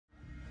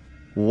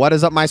What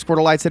is up, my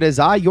Squirtleites? It is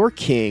I, your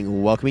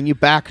king, welcoming you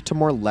back to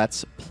more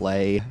Let's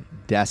Play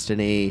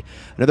Destiny.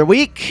 Another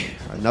week,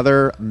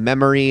 another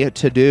memory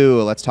to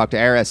do. Let's talk to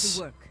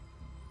Eris.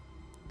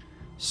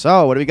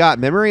 So, what do we got?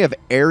 Memory of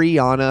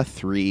Eriana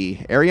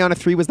 3. Eriana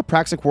 3 was the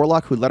Praxic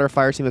Warlock who led our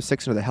fire team of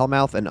 6 into the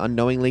Hellmouth and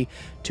unknowingly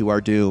to our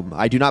doom.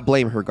 I do not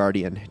blame her,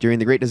 Guardian. During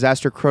the Great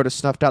Disaster, Crota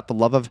snuffed out the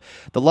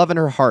love in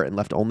her heart and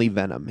left only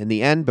venom. In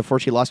the end, before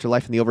she lost her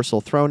life in the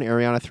Oversoul throne,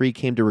 Eriana 3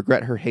 came to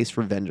regret her haste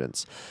for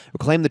vengeance.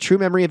 Reclaim the true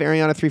memory of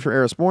Eriana 3 for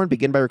Erisborn.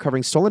 Begin by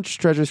recovering stolen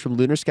treasures from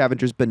lunar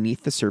scavengers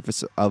beneath the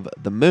surface of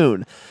the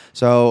moon.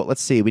 So,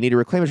 let's see. We need to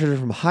reclaim a treasure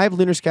from Hive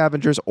lunar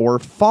scavengers or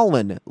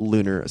fallen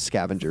lunar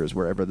scavengers,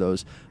 wherever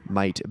those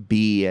might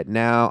be.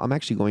 Now, I'm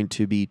actually going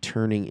to be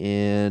turning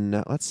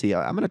in, let's see,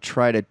 I'm going to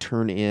try to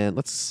turn in,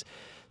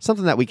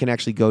 something that we can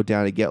actually go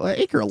down and get.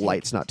 Acre of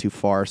Light's not too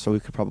far, so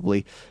we could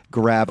probably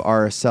grab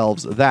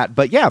ourselves that.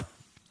 But yeah,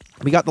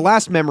 we got the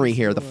last memory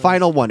here, the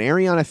final one.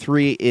 Eriana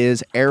 3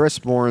 is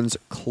Erisborn's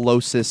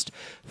closest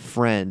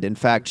friend. In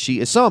fact, she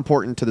is so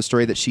important to the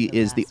story that she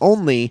is the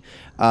only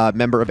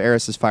member of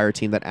Eris's fire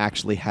team that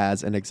actually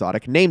has an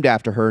exotic named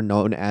after her,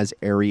 known as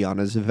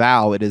Eriana's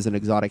Vow. It is an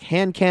exotic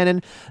hand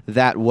cannon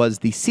that was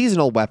the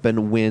seasonal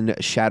weapon when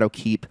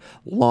Shadowkeep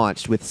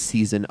launched with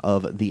Season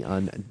of the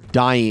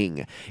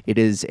Undying. It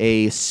is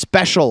a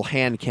special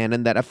hand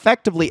cannon that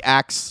effectively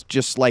acts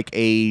just like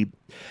a...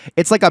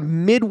 It's like a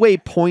midway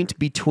point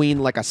between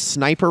like a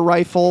sniper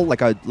rifle,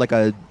 like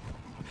a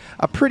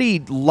pretty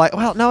light,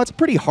 well, no, it's a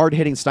pretty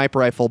hard-hitting sniper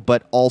rifle,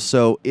 but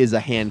also is a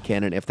hand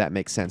cannon, if that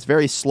makes sense.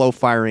 Very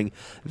slow-firing,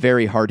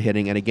 very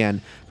hard-hitting, and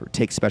again,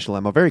 takes special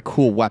ammo. Very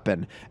cool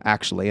weapon,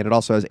 actually, and it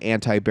also has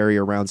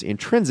anti-barrier rounds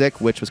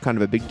intrinsic, which was kind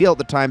of a big deal at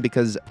the time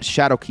because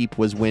Shadowkeep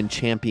was when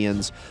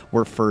champions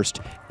were first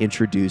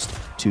introduced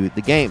to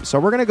the game. So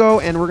we're going to go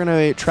and we're going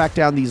to track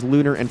down these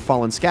lunar and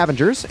fallen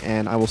scavengers,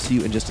 and I will see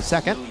you in just a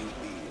second.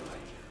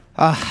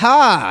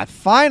 Aha! I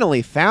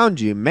finally found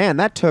you. Man,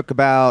 that took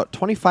about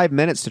 25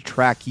 minutes to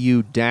track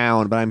you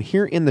down, but I'm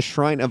here in the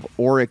Shrine of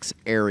Oryx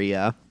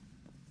area.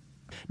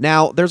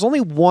 Now, there's only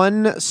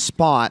one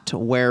spot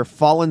where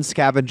fallen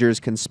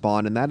scavengers can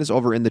spawn, and that is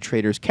over in the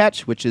Trader's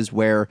Catch, which is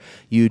where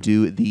you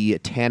do the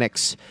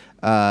Taniks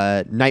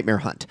Nightmare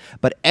Hunt.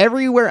 But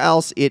everywhere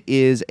else, it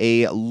is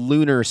a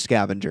lunar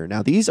scavenger.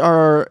 Now, these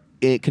are...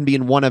 It can be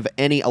in one of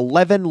any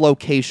 11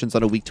 locations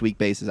on a week-to-week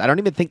basis. I don't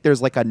even think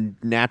there's like a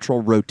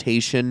natural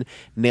rotation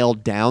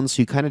nailed down,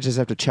 so you kind of just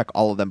have to check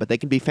all of them. But they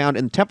can be found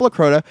in Temple of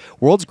Crota,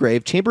 World's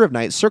Grave, Chamber of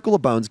Night, Circle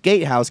of Bones,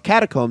 Gatehouse,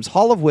 Catacombs,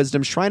 Hall of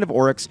Wisdom, Shrine of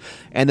Oryx,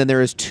 and then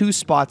there is 2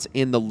 spots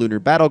in the Lunar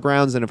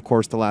Battlegrounds, and of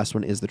course the last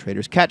one is the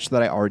Trader's Catch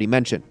that I already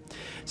mentioned.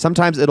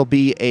 Sometimes it'll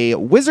be a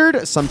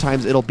wizard,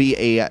 sometimes it'll be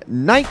a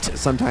knight,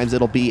 sometimes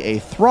it'll be a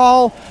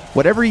thrall.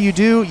 Whatever you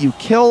do, you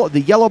kill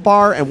the yellow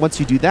bar, and once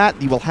you do that,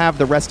 you will have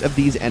the rest of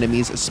these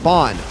enemies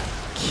spawn.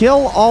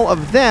 Kill all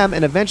of them,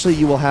 and eventually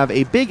you will have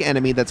a big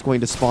enemy that's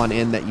going to spawn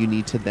in that you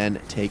need to then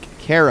take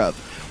care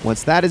of.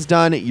 Once that is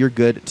done, you're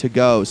good to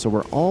go. So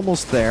we're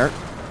almost there.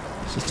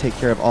 Let's just take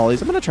care of all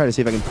these. I'm going to try to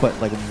see if I can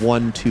put like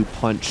 1-2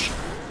 punch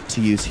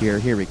to use here.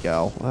 Here we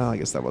go. Well, I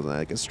guess that wasn't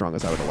like as strong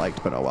as I would have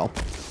liked, but oh well.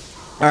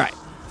 All right.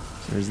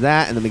 So there's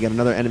that, and then we get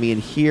another enemy in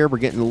here. We're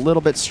getting a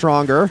little bit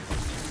stronger.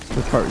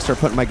 Start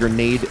putting my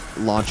grenade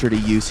launcher to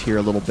use here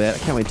a little bit. I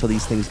can't wait until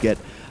these things get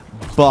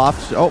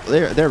buffed. Oh,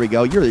 there we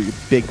go. You're a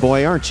big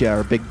boy, aren't you?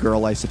 Or big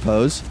girl, I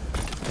suppose.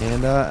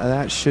 And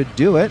that should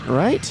do it,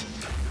 right?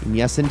 And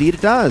yes, indeed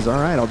it does. All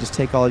right, I'll just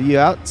take all of you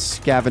out,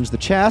 scavenge the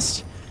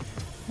chest.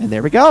 And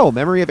there we go.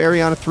 Memory of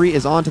Eriana 3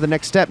 is on to the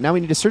next step. Now we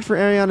need to search for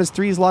Eriana's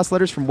 3's lost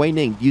letters from Wei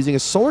Ning. Using a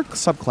solar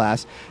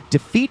subclass,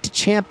 defeat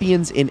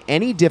champions in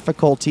any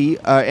difficulty,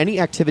 any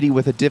activity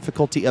with a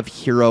difficulty of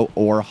hero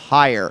or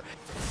higher.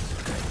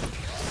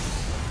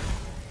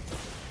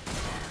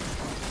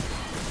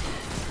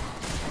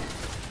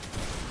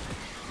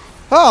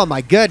 Oh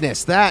my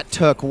goodness, that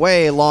took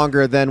way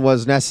longer than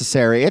was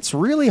necessary. It's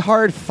really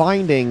hard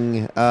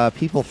finding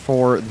people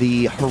for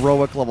the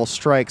heroic level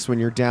strikes when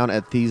you're down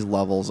at these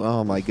levels.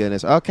 Oh my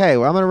goodness. Okay,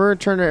 well, I'm going to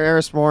return to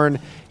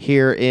Erisborn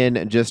here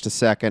in just a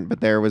second, but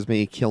there was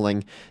me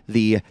killing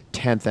the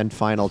 10th and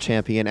final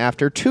champion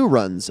after 2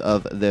 runs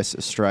of this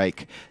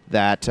strike.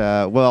 That,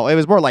 well, it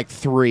was more like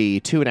 3,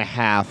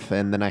 2.5,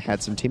 and then I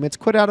had some teammates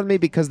quit out on me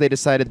because they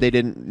decided they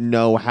didn't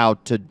know how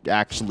to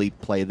actually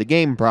play the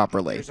game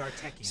properly.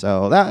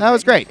 So that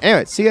was great.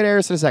 Anyway, see you at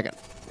Eris in a second.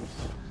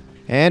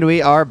 And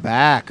we are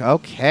back.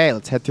 Okay,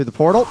 let's head through the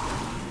portal.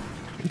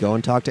 Go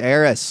and talk to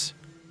Eris.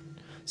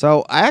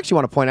 So I actually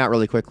want to point out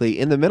really quickly,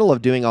 in the middle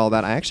of doing all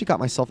that, I actually got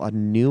myself a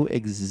new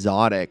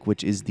exotic,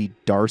 which is the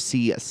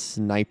Darcy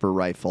Sniper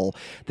Rifle.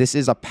 This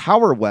is a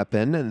power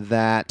weapon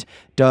that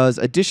does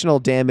additional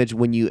damage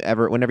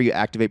whenever you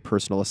activate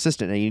Personal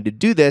Assistant. And you need to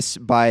do this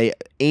by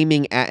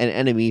aiming at an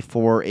enemy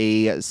for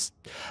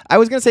I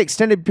was going to say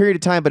extended period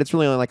of time, but it's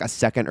really only like a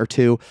second or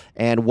two.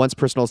 And once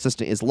Personal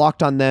Assistant is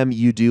locked on them,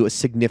 you do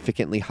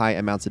significantly high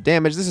amounts of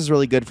damage. This is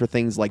really good for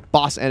things like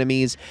boss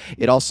enemies.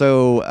 It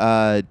also,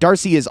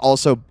 Darcy is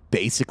also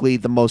basically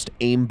the most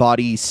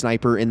aim-body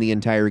sniper in the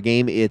entire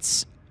game.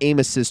 Its aim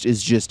assist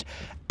is just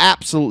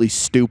absolutely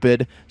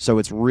stupid, so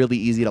it's really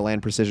easy to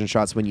land precision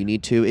shots when you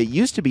need to. It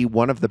used to be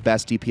one of the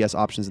best DPS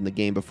options in the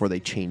game before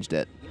they changed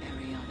it.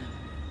 Eriana.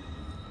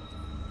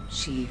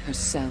 She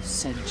herself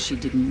said she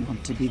didn't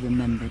want to be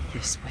remembered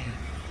this way.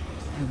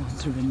 I want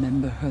to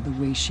remember her the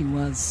way she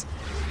was.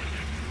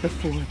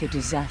 Before the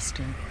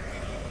disaster.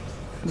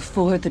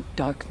 Before the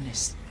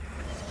darkness.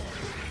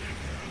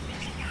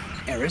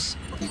 Eris,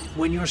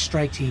 when your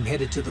strike team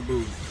headed to the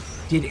moon,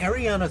 did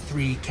Eriana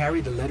 3 carry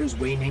the letters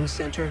Wei Ning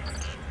sent her?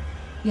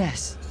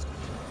 Yes.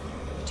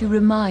 To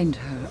remind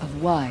her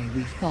of why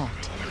we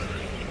fought.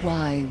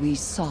 Why we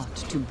sought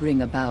to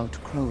bring about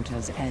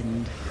Crota's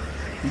end.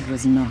 It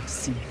was not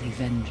simply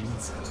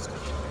vengeance.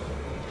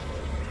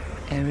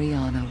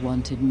 Eriana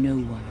wanted no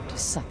one to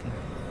suffer,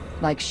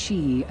 like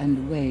she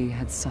and Wei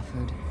had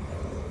suffered.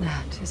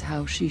 That is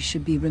how she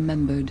should be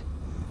remembered.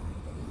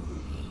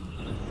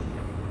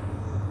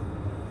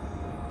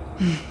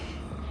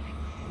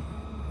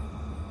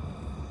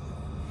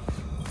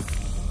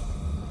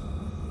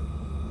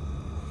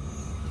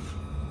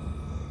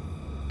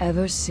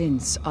 Ever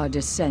since our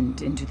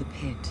descent into the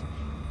pit,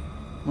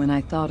 when I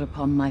thought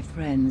upon my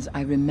friends,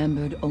 I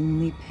remembered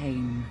only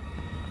pain.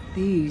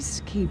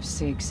 These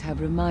keepsakes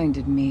have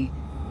reminded me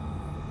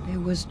there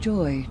was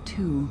joy,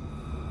 too.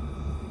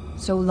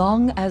 So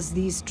long as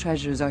these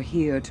treasures are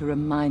here to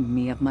remind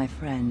me of my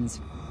friends,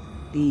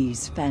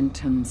 these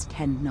phantoms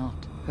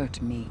cannot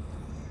hurt me.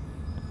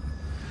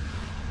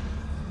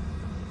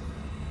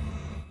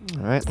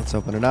 All right, let's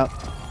open it up.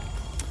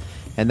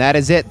 And that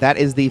is it. That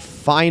is the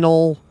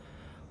final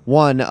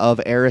one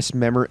of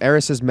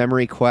Eris's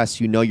memory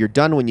quest. You know you're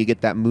done when you get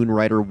that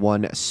Moonrider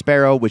 1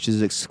 Sparrow, which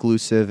is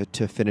exclusive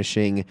to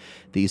finishing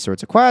these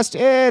sorts of quests.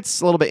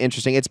 It's a little bit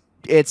interesting.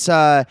 Its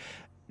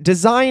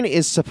design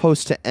is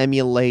supposed to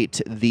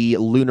emulate the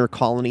lunar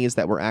colonies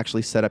that were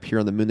actually set up here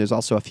on the moon. There's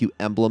also a few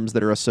emblems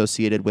that are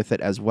associated with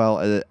it as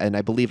well, and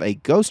I believe a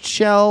ghost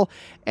shell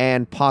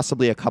and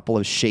possibly a couple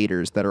of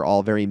shaders that are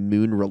all very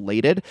moon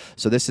related.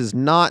 So this is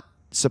not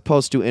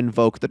supposed to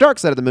invoke the dark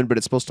side of the moon, but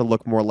it's supposed to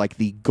look more like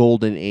the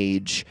golden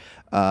age,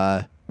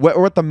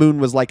 what the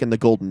moon was like in the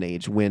golden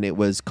age when it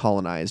was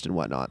colonized and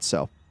whatnot.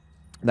 So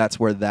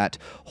that's where that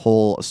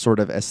whole sort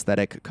of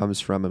aesthetic comes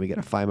from, and we get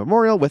a fine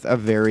memorial with a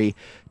very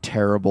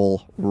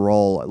terrible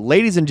roll.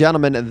 Ladies and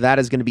gentlemen, that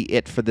is going to be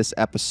it for this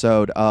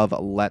episode of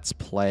Let's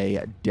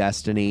Play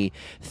Destiny.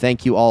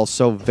 Thank you all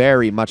so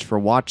very much for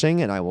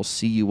watching, and I will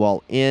see you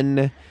all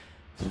in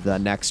the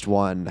next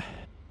one.